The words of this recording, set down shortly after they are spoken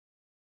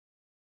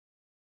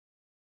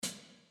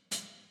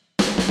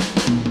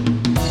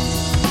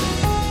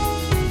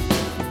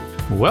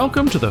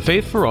Welcome to the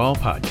Faith for All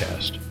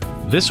podcast.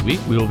 This week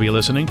we will be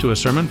listening to a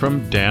sermon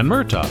from Dan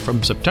Murtaugh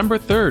from September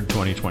 3rd,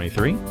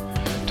 2023,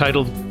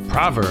 titled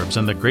Proverbs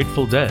and the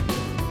Grateful Dead.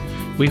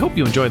 We hope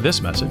you enjoyed this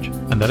message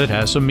and that it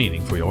has some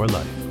meaning for your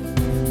life.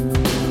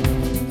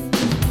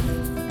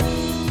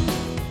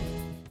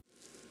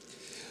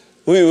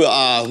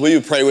 Will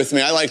you pray with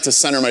me? I like to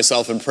center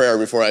myself in prayer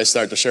before I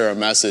start to share a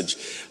message,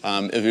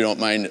 if you don't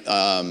mind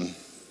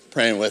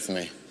praying with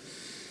me.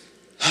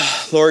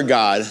 Lord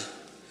God,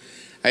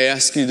 I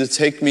ask you to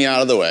take me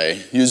out of the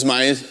way. Use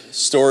my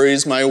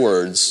stories, my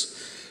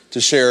words,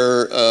 to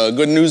share a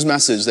good news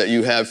message that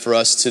you have for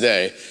us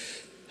today.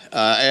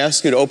 I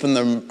ask you to open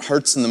the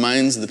hearts and the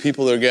minds of the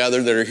people that are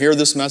gathered, that are hear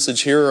this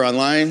message here or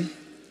online,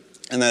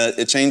 and that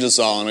it changes us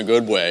all in a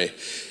good way,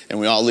 and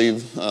we all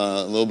leave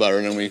a little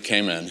better than we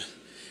came in.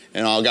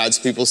 And all God's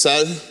people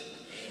said,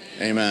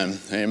 Amen.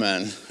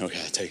 Amen.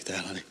 Okay, I'll take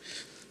that, honey.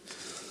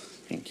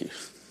 Thank you.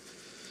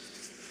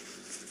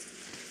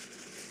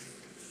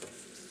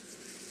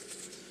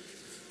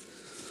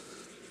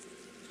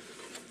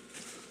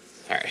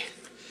 All right.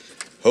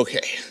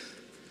 Okay.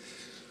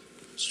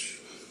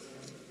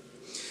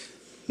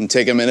 And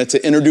take a minute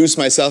to introduce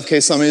myself in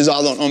case some of you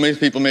all don't know me,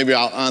 people maybe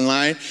out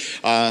online.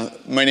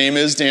 My name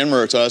is Dan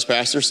Murtaugh, as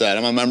Pastor said.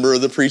 I'm a member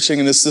of the preaching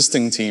and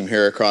assisting team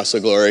here at Cross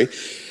of Glory.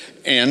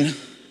 And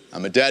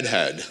I'm a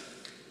deadhead.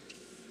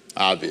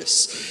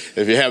 Obvious,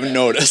 if you haven't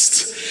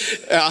noticed.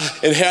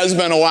 It has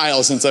been a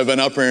while since I've been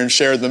up here and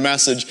shared the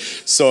message,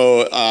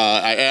 so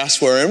I asked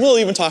for it, and we'll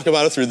even talk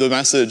about it through the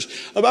message,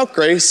 about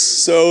grace.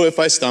 So if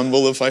I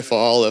stumble, if I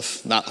fall,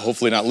 if not,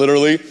 hopefully not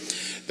literally,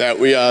 that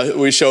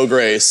we show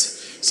grace.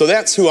 So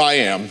that's who I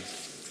am.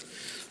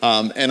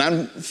 And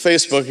on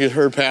Facebook, you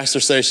heard Pastor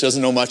say she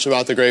doesn't know much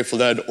about the Grateful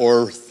Dead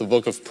or the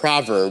book of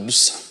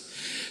Proverbs.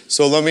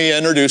 So let me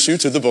introduce you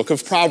to the book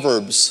of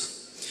Proverbs.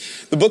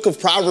 The book of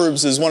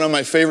Proverbs is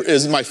my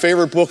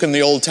favorite book in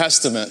the Old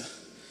Testament.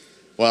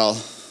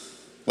 Well,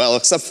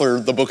 except for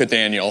the book of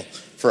Daniel,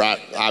 for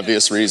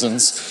obvious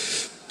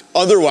reasons.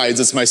 Otherwise,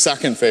 it's my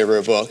second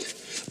favorite book.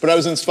 But I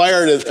was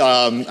inspired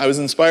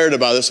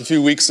about this a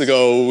few weeks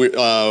ago.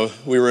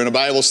 We were in a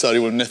Bible study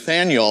when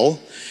Nathaniel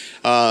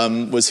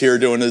was here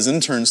doing his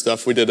intern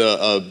stuff. We did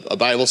a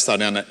Bible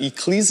study on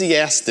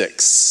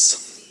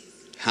Ecclesiastics.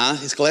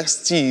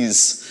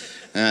 Ecclesiastes.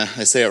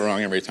 I say it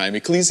wrong every time.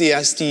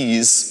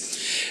 Ecclesiastes.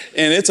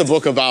 And it's a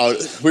book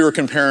about, we were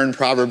comparing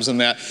Proverbs in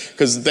that,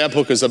 because that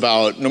book is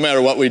about no matter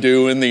what we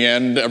do, in the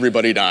end,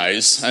 everybody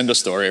dies. End of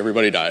story,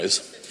 everybody dies.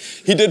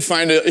 He did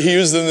find it, he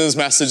used it in his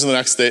message the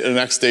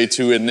next day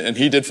too, and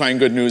he did find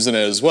good news in it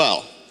as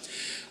well.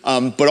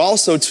 But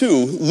also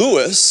too,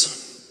 Lewis,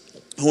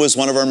 who is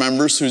one of our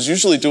members who's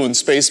usually doing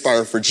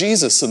Spacebar for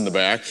Jesus in the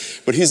back,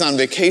 but he's on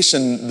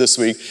vacation this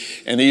week,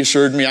 and he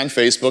assured me on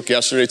Facebook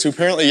yesterday too,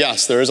 apparently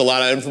yes, there is a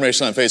lot of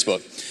information on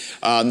Facebook,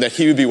 that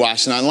he would be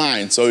watching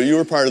online. So you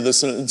were part of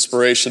this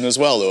inspiration as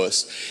well,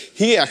 Lewis.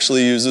 He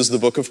actually uses the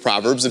book of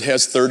Proverbs. It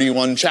has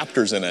 31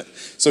 chapters in it.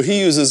 So he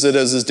uses it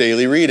as his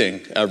daily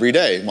reading every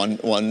day. One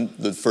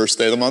the first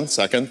day of the month,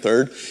 second,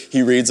 third,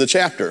 he reads a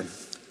chapter.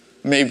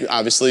 Maybe,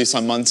 obviously,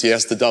 some months he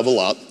has to double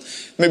up.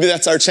 Maybe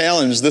that's our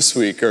challenge this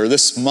week or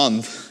this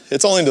month.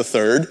 It's only the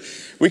third.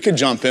 We could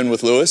jump in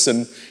with Lewis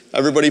and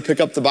everybody pick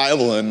up the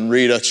Bible and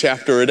read a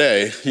chapter a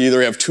day. You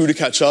either have 2 to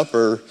catch up,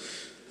 or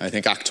I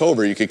think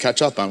October you could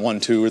catch up on 1,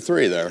 2, or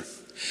 3 there.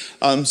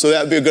 So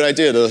that would be a good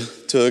idea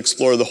to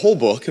explore the whole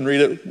book and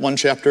read it 1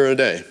 chapter a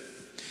day.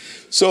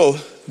 So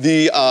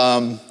the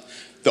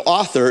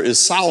author is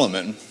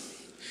Solomon.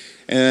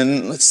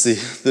 And let's see,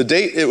 the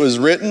date it was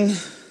written,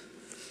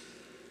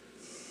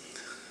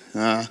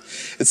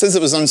 it says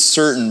it was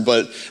uncertain,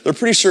 but they're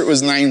pretty sure it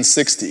was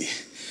 960.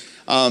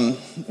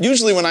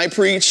 Usually when I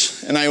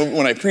preach, and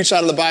when I preach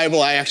out of the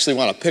Bible, I actually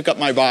want to pick up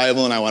my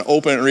Bible and I want to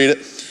open it and read it.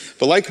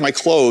 But like my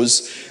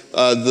clothes,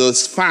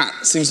 the font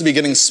seems to be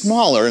getting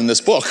smaller in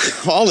this book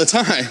all the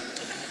time.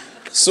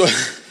 So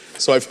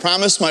I've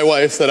promised my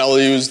wife that I'll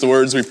use the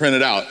words we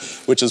printed out,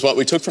 which is what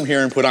we took from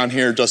here and put on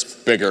here,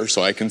 just bigger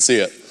so I can see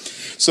it.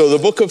 So the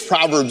book of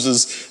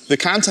Proverbs the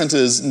content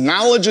is,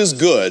 knowledge is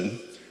good,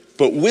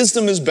 but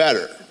wisdom is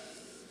better.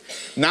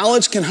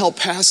 Knowledge can help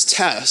pass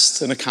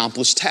tests and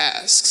accomplish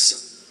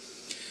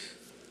tasks.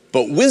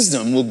 But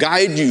wisdom will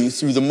guide you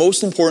through the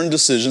most important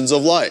decisions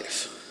of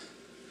life.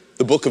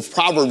 The book of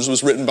Proverbs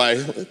was written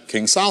by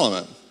King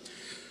Solomon,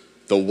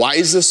 the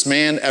wisest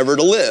man ever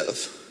to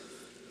live.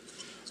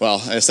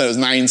 Well, I said it was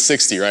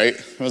 960, right?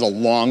 It was a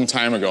long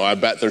time ago. I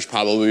bet there's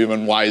probably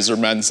even wiser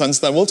men since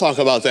then. We'll talk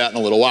about that in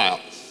a little while.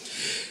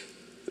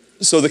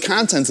 So the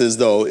content is,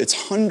 though,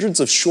 it's hundreds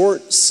of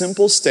short,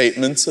 simple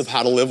statements of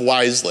how to live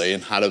wisely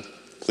and how to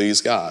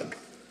please God.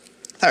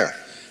 There.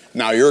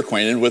 Now you're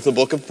acquainted with the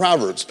book of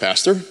Proverbs,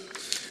 Pastor.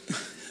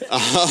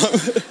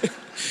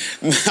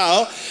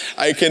 Now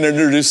I can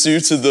introduce you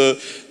to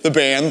the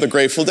band, the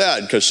Grateful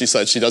Dead, because she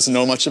said she doesn't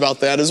know much about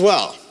that as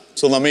well.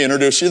 So let me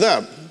introduce you to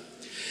them.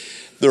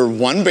 They're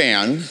one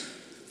band.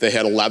 They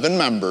had 11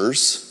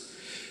 members.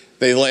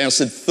 They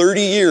lasted 30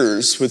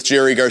 years with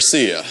Jerry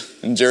Garcia.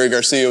 And Jerry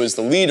Garcia was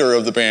the leader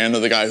of the band,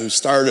 of the guy who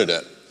started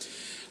it.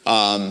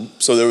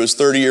 So there was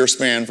a 30-year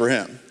span for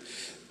him.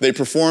 They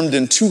performed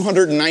in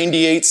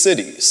 298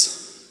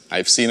 cities.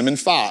 I've seen them in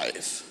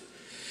 5.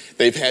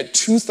 They've had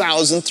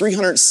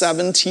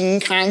 2,317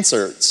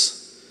 concerts.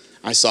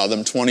 I saw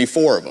them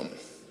 24 of them.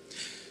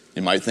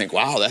 You might think,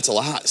 wow, that's a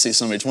lot. See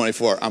somebody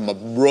 24. I'm a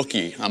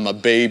rookie. I'm a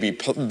baby.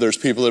 There's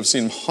people that have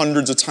seen them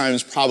hundreds of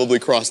times, probably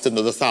crossed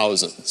into the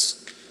thousands.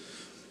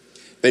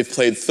 They've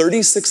played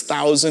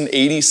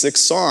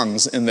 36,086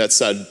 songs in that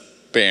said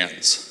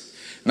bands.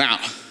 Now,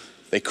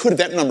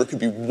 that number could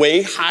be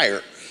way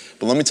higher.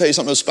 But let me tell you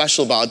something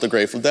special about the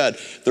Grateful Dead.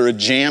 They're a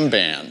jam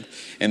band.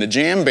 And a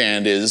jam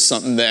band is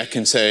something that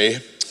can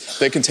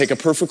they can take a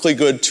perfectly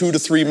good 2 to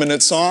 3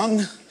 minute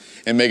song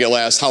and make it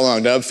last how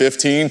long, Deb?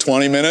 15,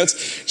 20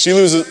 minutes? She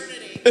loses,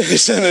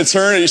 it's an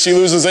eternity. She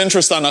loses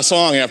interest on a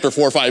song after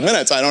 4 or 5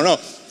 minutes. I don't know.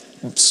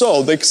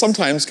 So they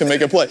sometimes can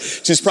make it play.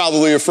 She's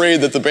probably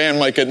afraid that the band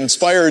might get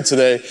inspired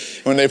today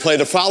when they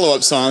played a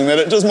follow-up song, that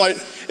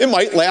it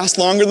might last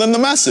longer than the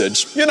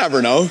message. You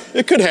never know.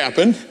 It could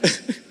happen.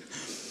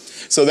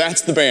 So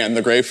that's the band,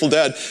 the Grateful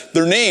Dead.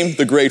 Their name,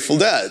 the Grateful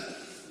Dead.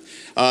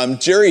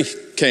 Jerry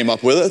came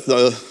up with it,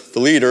 the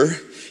leader.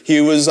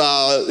 He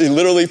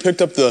literally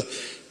picked up the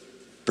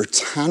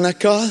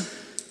Britannica,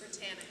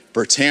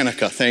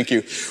 thank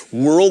you,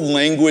 World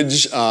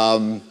Language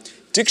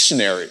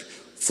Dictionary.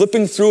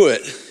 Flipping through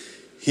it,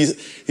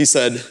 he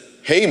said,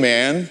 hey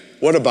man,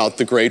 what about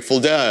the Grateful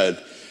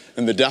Dead?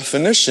 And the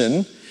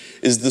definition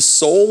is the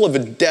soul of a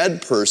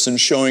dead person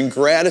showing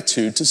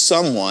gratitude to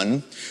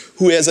someone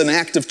who has an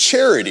act of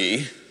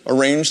charity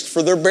arranged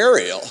for their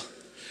burial.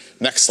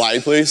 Next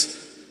slide, please.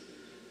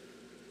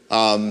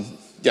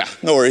 Yeah,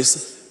 no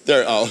worries.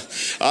 There,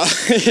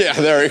 yeah,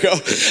 there we go.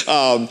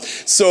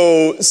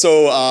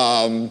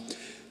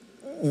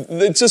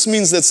 It just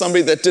means that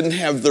somebody that didn't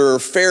have their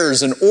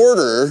affairs in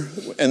order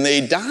and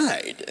they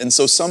died. And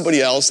so somebody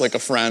else, like a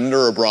friend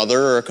or a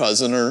brother or a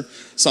cousin or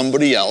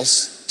somebody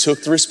else,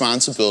 took the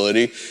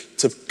responsibility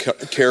to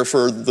care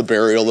for the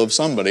burial of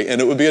somebody. And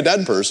it would be a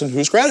dead person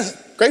who's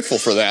grateful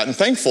for that and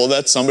thankful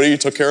that somebody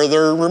took care of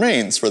their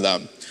remains for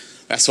them.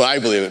 That's what I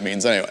believe it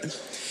means anyway.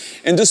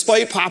 And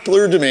despite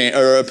popular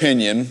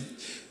opinion,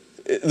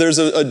 there's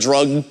a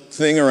drug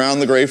thing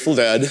around the Grateful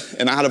Dead,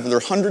 and out of their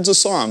hundreds of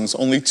songs,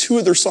 only 2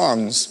 of their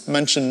songs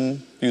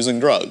mention using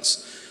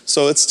drugs.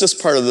 So it's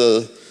just part of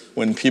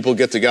when people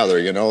get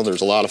together,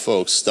 there's a lot of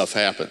folks, stuff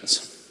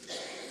happens.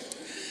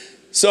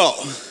 So,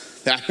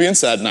 that being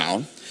said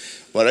now,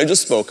 what I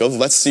just spoke of,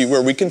 let's see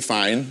where we can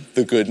find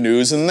the good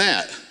news in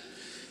that.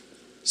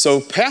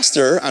 So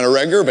Pastor, on a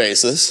regular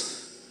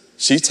basis,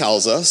 she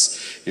tells us,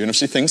 even if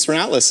she thinks we're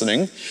not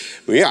listening,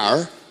 we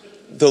are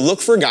to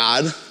look for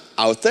God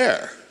out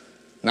there,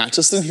 not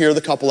just in here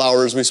the couple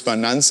hours we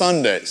spend on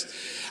Sundays.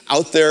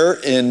 Out there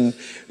in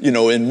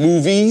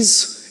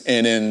movies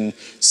and in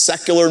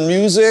secular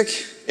music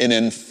and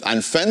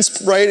on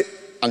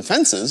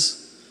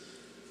fences.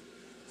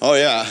 Oh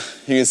yeah,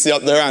 you can see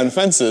up there on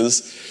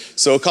fences.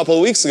 So a couple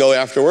of weeks ago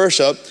after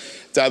worship,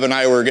 Deb and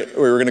I we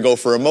were going to go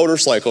for a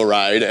motorcycle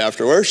ride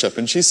after worship,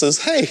 and she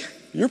says, "Hey,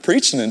 you're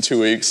preaching in 2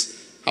 weeks.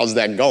 How's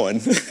that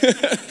going?"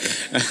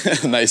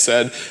 And I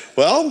said,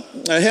 well,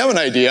 I have an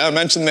idea. I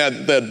mentioned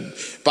that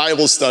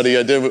Bible study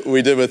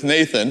we did with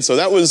Nathan. So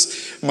that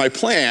was my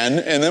plan.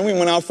 And then we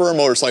went out for a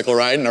motorcycle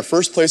ride. And our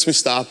first place we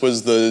stopped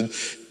was the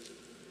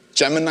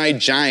Gemini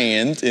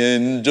Giant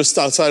just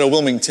outside of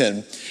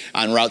Wilmington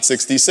on Route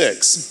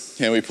 66.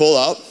 And we pull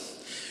up,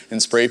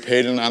 and spray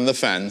painted on the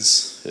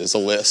fence is a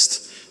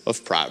list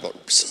of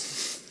Proverbs.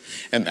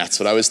 And that's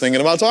what I was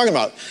thinking about talking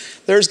about.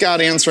 There's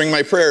God answering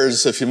my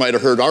prayers, if you might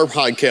have heard our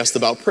podcast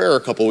about prayer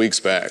a couple weeks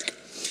back.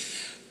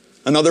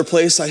 Another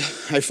place I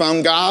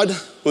found God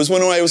was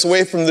when I was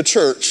away from the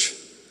church.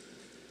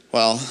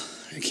 Well,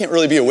 I can't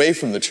really be away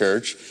from the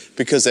church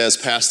because, as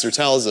Pastor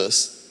tells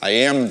us, I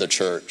am the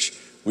church.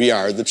 We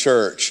are the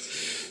church.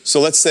 So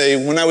let's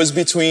say when I was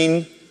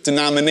between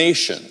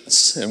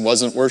denominations and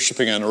wasn't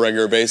worshiping on a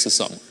regular basis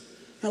somewhere,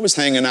 I was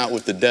hanging out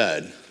with the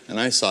dead, and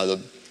I saw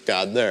the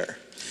God there.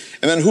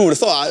 And then who would have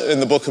thought, in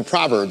the book of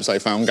Proverbs, I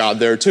found God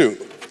there too.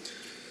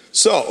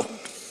 So,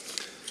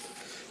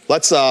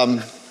 let's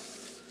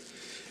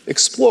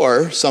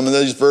explore some of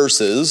these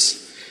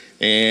verses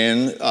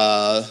and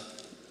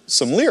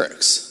some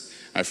lyrics.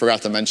 I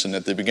forgot to mention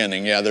at the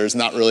beginning, there's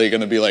not really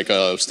going to be like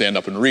a stand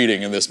up and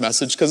reading in this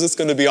message because it's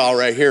going to be all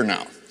right here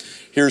now.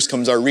 Here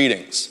comes our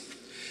readings.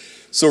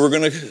 So we're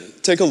going to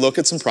take a look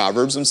at some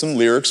Proverbs and some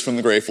lyrics from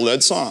the Grateful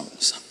Dead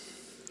songs.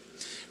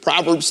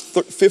 Proverbs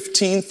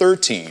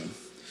 15:13.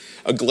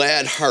 A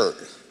glad heart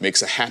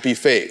makes a happy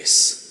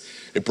face.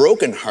 A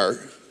broken heart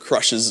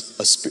crushes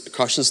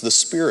the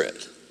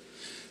spirit.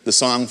 The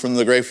song from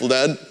the Grateful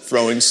Dead,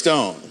 Throwing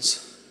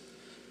Stones.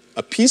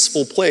 A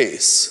peaceful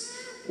place,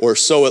 or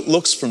so it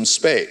looks from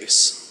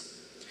space.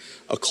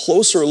 A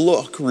closer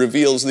look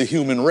reveals the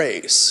human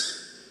race.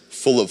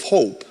 Full of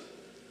hope,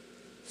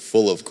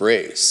 full of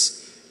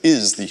grace,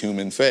 is the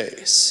human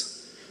face.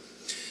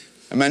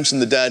 I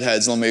mentioned the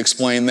Deadheads. Let me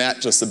explain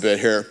that just a bit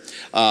here.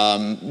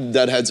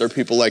 Deadheads are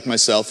people like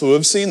myself who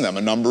have seen them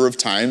a number of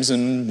times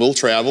and will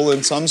travel,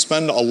 and some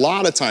spend a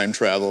lot of time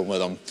traveling with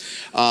them.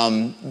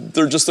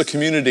 They're just a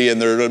community,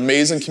 and they're an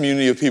amazing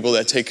community of people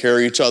that take care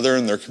of each other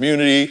in their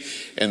community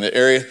and the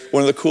area.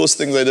 One of the coolest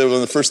things I did one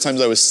of the first times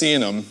I was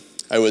seeing them,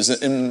 I was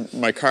in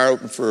my car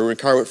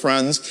with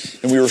friends,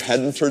 and we were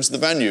heading towards the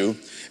venue,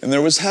 and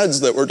there was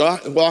heads that were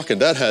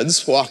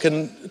deadheads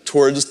walking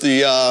towards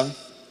the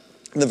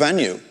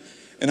venue.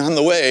 And on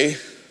the way,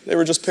 they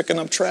were just picking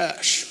up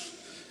trash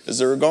as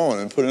they were going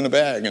and put it in a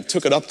bag and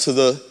took it up to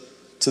the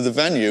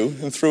venue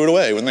and threw it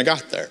away when they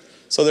got there.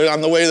 So they're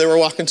on the way they were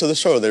walking to the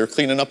show. They were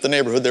cleaning up the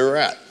neighborhood they were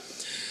at.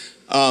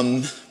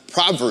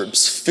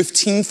 Proverbs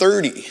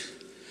 15:30,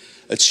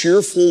 a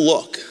cheerful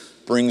look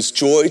brings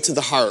joy to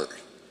the heart.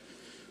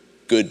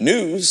 Good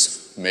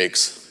news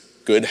makes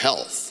good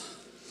health.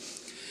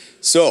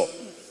 So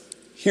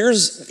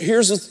here's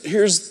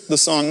the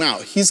song now.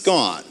 He's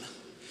gone.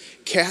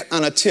 Cat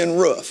on a tin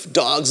roof,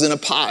 dogs in a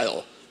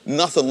pile,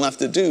 nothing left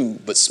to do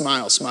but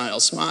smile, smile,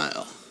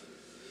 smile.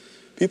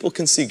 People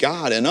can see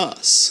God in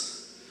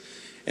us.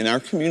 In our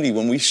community,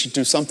 when we should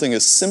do something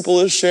as simple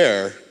as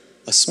share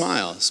a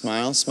smile,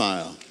 smile,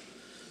 smile.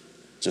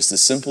 Just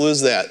as simple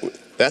as that.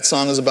 That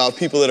song is about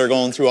people that are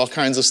going through all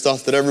kinds of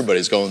stuff that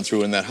everybody's going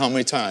through, and that how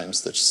many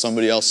times that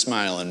somebody else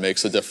smiling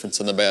makes a difference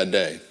in a bad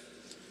day.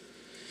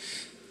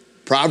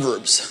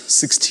 Proverbs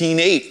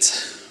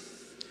 16:8.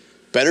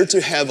 Better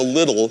to have a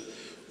little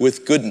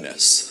with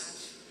goodness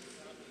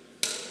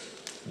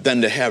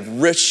than to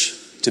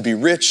be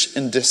rich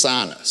and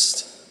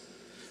dishonest.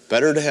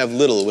 Better to have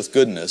little with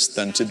goodness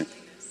than to be,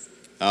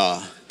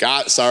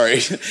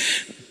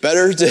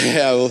 better to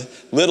have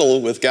little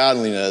with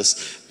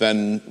godliness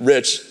than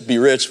be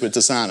rich with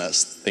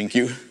dishonest. Thank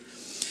you.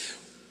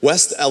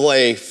 West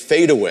LA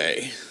fade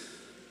away.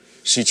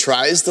 She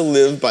tries to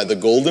live by the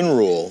golden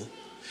rule.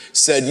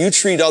 Said you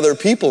treat other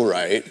people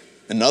right,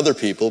 and other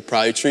people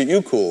probably treat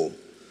you cool.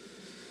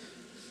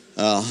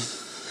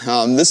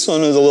 This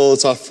one is a little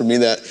tough for me.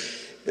 That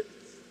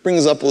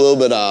brings up a little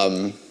bit.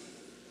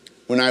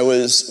 When I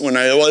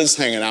was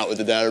hanging out with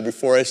the dead, or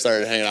before I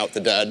started hanging out with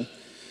the dead,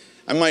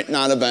 I might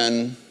not have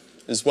been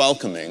as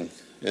welcoming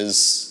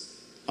as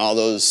all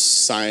those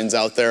signs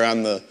out there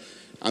on the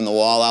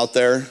wall out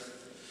there.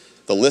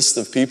 The list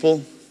of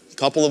people, a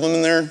couple of them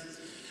in there.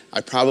 I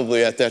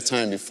probably at that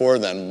time before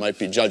then might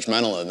be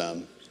judgmental of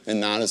them and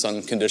not as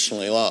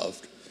unconditionally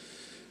loved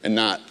and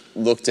not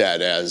looked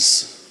at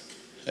as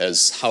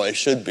how I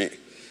should be.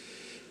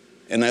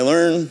 And I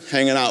learned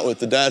hanging out with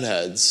the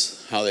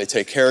deadheads how they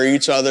take care of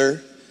each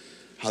other,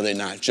 how they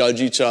not judge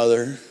each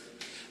other,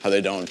 how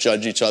they don't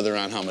judge each other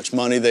on how much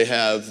money they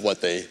have, what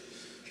they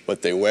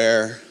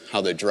wear, how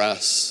they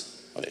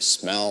dress, how they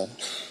smell,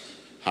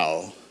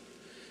 how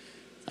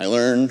I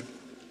learned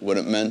what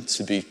it meant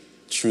to be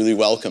truly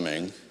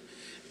welcoming.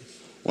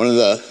 One of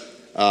the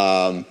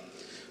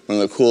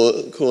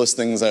coolest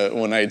things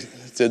when I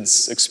did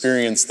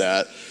experience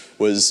that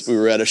was we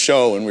were at a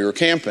show and we were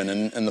camping,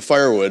 and the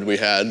firewood we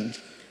had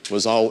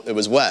was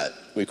wet.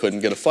 We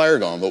couldn't get a fire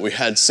going, but we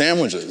had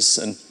sandwiches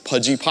and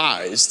pudgy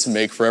pies to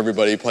make for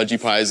everybody, pudgy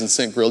pies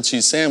and grilled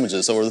cheese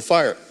sandwiches over the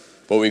fire,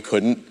 but we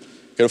couldn't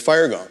get a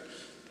fire going.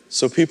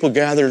 So people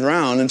gathered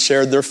around and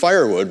shared their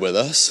firewood with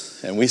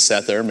us, and we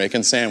sat there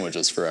making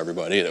sandwiches for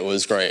everybody, and it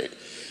was great.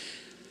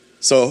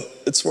 So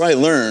it's where I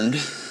learned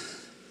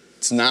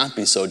to not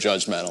be so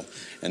judgmental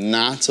and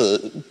not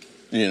to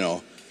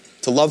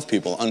love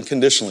people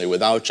unconditionally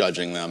without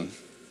judging them.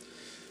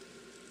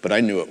 But I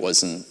knew it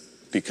wasn't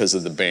because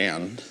of the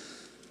band.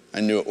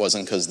 I knew it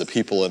wasn't because the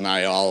people and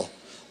I all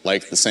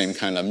liked the same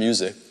kind of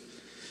music.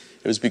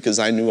 It was because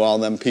I knew all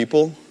them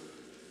people,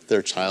 they're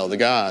a child of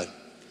God.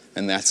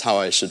 And that's how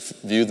I should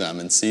view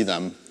them and see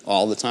them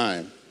all the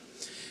time.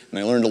 And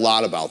I learned a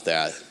lot about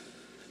that,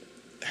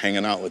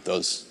 hanging out with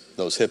those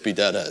hippie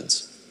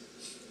deadheads.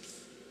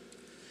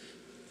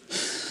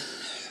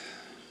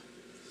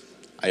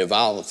 I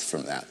evolved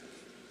from that.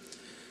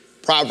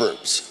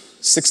 Proverbs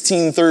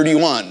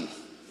 16:31.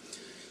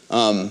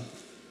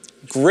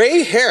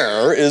 Gray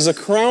hair is a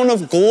crown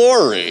of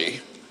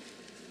glory.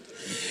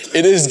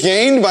 It is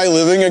gained by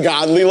living a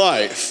godly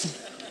life.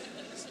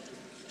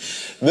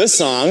 This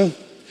song,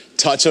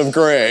 Touch of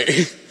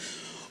Gray.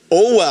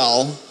 Oh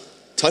well,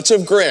 touch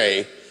of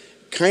gray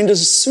kind of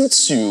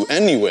suits you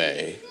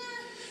anyway.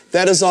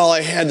 That is all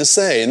I had to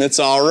say, and it's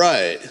all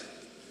right.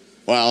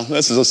 Well,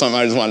 this is something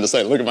I just wanted to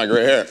say. Look at my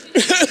gray hair.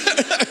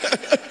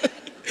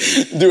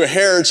 Do a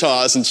hair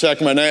toss and check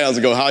my nails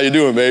and go, how you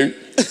doing, babe?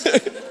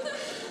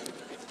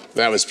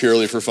 That was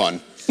purely for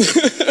fun.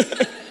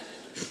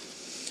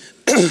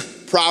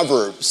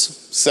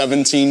 Proverbs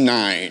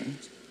 17:9.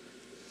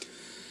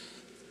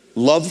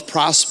 Love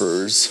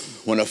prospers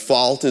when a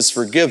fault is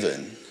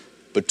forgiven,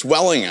 but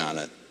dwelling on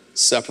it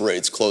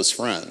separates close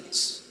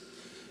friends.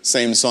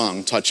 Same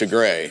song, Touch of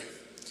Gray.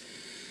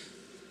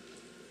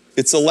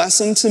 It's a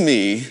lesson to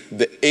me,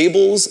 the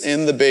Abels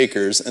and the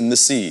Bakers and the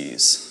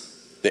C's,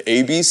 the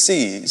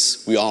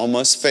ABCs we all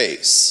must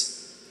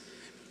face,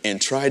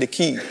 and try to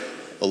keep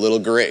a little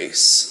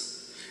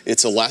grace.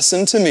 It's a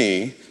lesson to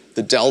me,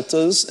 the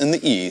deltas in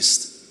the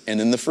east and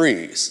in the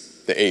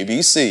freeze, the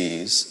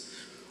ABCs,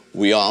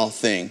 we all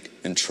think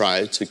and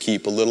try to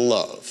keep a little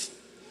of.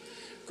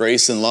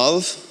 Grace and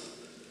love,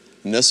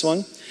 in this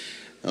one,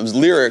 those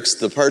lyrics,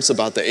 the parts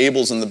about the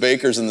Abels and the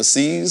Bakers and the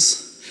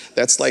C's,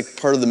 that's like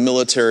part of the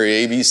military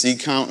ABC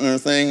counter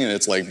thing, and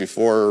it's like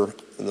before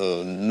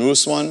the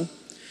newest one.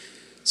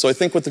 So I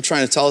think what they're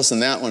trying to tell us in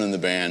that one in the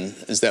band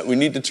is that we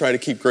need to try to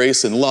keep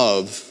grace and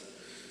love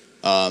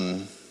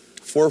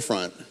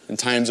forefront in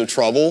times of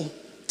trouble,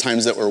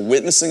 times that we're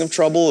witnessing of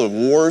trouble, of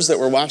wars that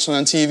we're watching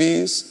on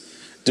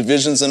TVs,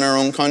 divisions in our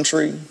own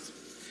country,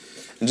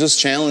 and just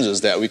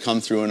challenges that we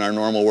come through in our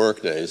normal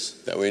work days,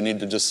 that we need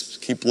to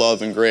just keep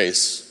love and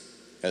grace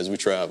as we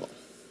travel.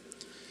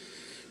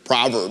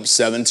 Proverbs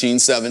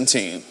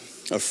 17:17,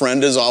 a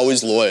friend is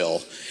always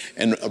loyal,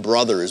 and a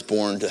brother is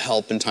born to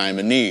help in time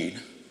of need.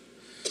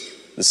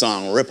 The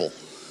song Ripple.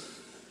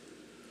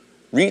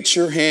 Reach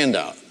your hand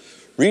out.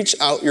 Reach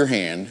out your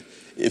hand.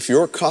 If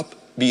your cup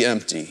be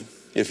empty,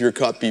 if your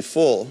cup be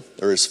full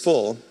or is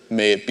full,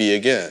 may it be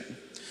again.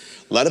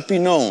 Let it be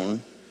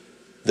known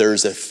there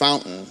is a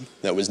fountain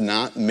that was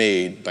not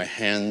made by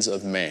hands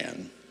of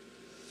man.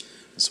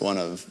 It's one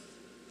of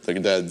the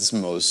Dead's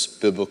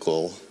most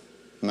biblical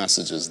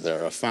messages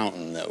there, a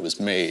fountain that was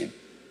made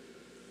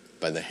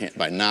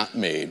not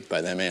made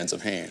by the hands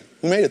of hand.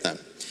 Who made it then?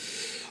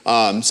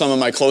 Some of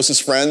my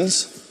closest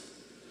friends,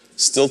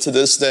 still to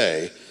this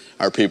day,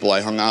 are people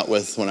I hung out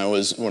with when I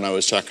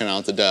was checking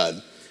out the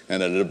dead.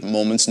 And at a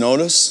moment's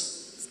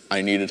notice,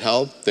 I needed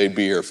help, they'd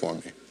be here for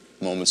me.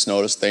 Moment's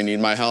notice, they need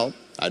my help,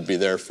 I'd be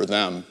there for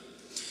them.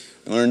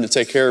 We learn to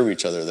take care of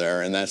each other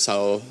there, and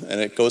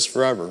and it goes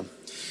forever.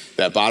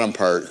 That bottom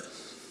part,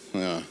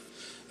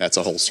 that's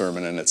a whole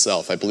sermon in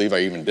itself. I believe I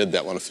even did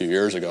that one a few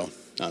years ago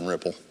on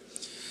Ripple.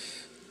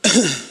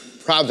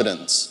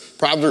 Proverbs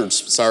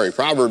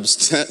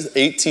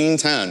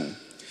 18:10.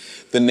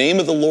 The name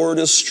of the Lord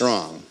is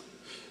strong,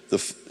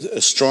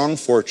 a strong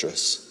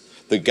fortress.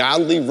 The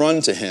godly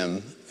run to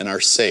him and are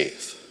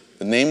safe.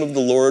 The name of the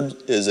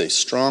Lord is a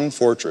strong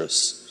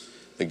fortress.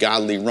 The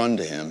godly run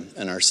to him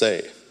and are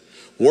safe.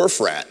 Wharf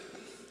rat.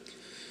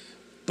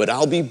 But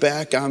I'll be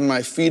back on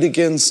my feet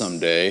again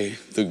someday,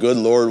 the good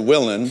Lord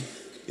willing,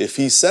 if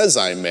he says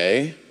I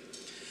may.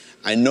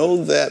 I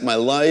know that my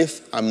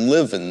life I'm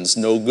living's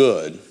no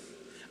good.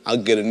 I'll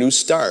get a new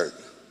start,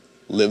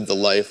 live the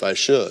life I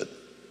should.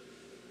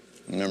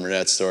 Remember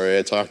that story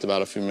I talked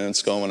about a few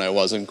minutes ago when I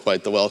wasn't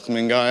quite the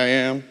welcoming guy I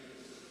am?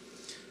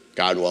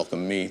 God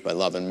welcomed me by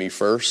loving me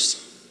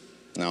first.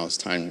 Now it's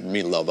time for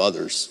me to love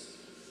others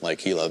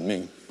like he loved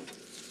me.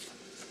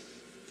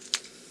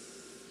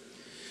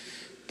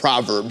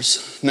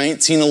 Proverbs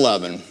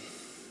 19:11.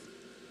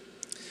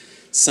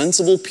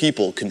 Sensible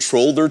people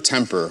control their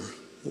temper.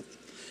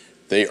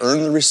 They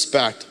earn the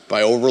respect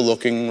by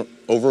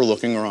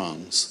overlooking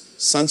wrongs.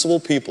 Sensible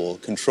people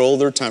control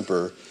their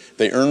temper.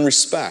 They earn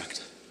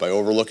respect by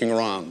overlooking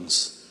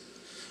wrongs.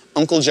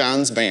 Uncle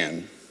John's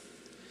band.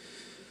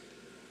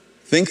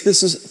 Think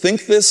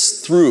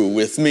this through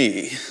with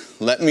me.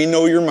 Let me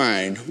know your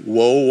mind.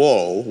 Whoa,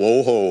 whoa,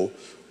 whoa, ho.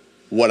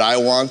 What I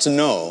want to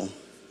know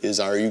is,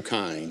 are you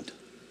kind?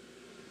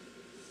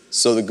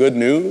 So the good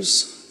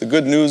news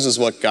is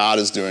what God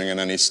is doing in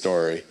any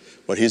story.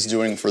 What he's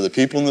doing for the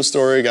people in the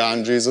story, God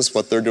and Jesus,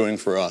 what they're doing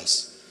for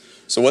us.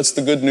 So what's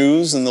the good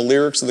news in the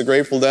lyrics of the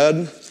Grateful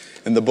Dead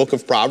in the book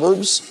of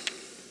Proverbs?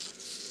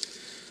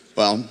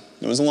 Well,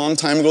 it was a long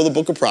time ago, the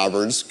book of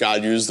Proverbs.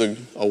 God used a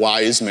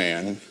wise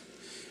man.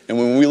 And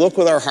when we look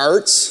with our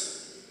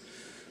hearts,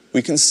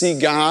 we can see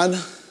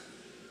God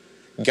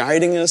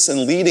guiding us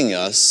and leading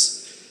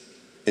us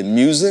in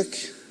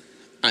music,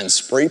 on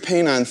spray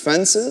paint on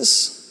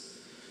fences,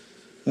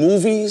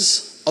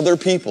 movies, other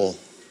people,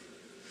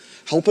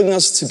 helping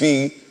us to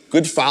be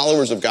good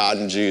followers of God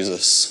and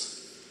Jesus.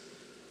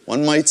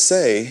 One might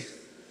say,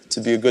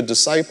 to be a good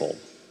disciple.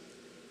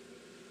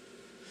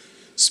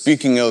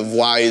 Speaking of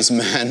wise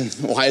men,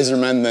 wiser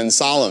men than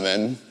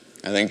Solomon,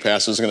 I think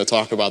Pastor's going to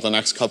talk about the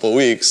next couple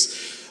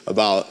weeks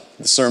about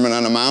the Sermon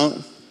on the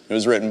Mount. It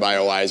was written by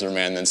a wiser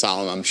man than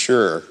Solomon, I'm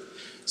sure.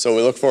 So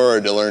we look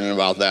forward to learning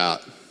about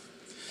that.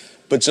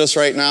 But just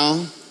right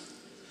now,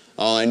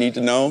 all I need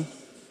to know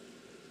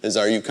is,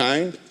 are you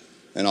kind?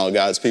 And all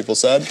God's people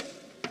said,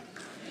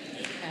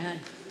 Amen.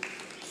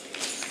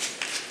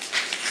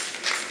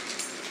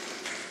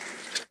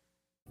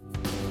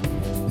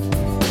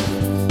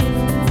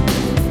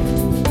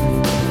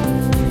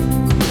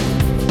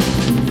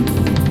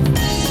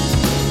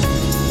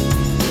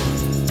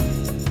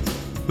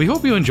 We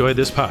hope you enjoyed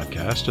this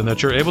podcast and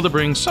that you're able to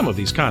bring some of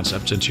these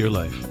concepts into your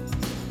life.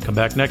 Come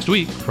back next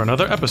week for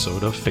another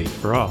episode of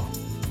Faith for All.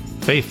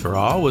 Faith for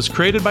All was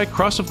created by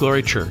Cross of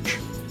Glory Church.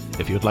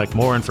 If you'd like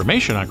more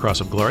information on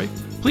Cross of Glory,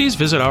 please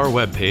visit our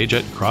webpage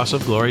at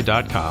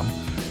crossofglory.com,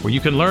 where you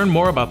can learn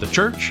more about the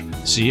church,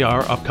 see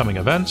our upcoming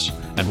events,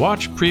 and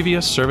watch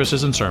previous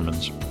services and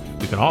sermons.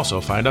 You can also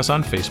find us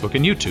on Facebook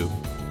and YouTube.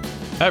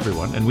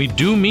 Everyone, and we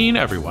do mean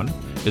everyone,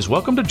 is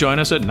welcome to join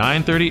us at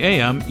 9:30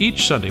 a.m.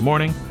 each Sunday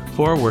morning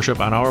for worship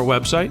on our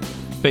website,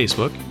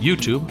 Facebook,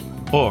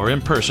 YouTube, or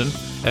in person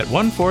at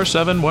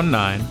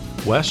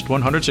 14719 West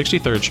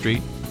 163rd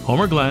Street,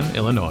 Homer Glen,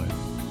 Illinois.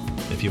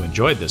 If you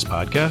enjoyed this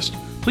podcast,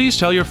 please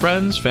tell your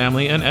friends,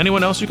 family, and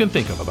anyone else you can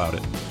think of about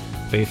it.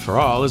 Faith for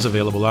All is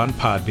available on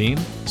Podbean,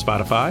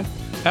 Spotify,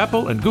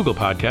 Apple and Google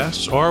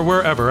Podcasts, or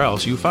wherever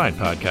else you find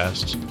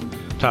podcasts.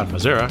 Todd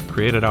Mazzara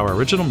created our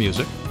original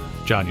music.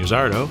 John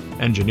Uzzardo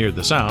engineered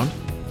the sound.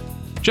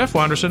 Jeff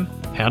Wanderson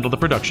handled the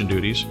production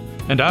duties.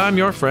 And I'm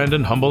your friend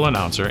and humble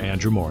announcer,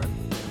 Andrew Morin.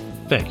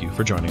 Thank you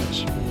for joining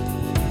us.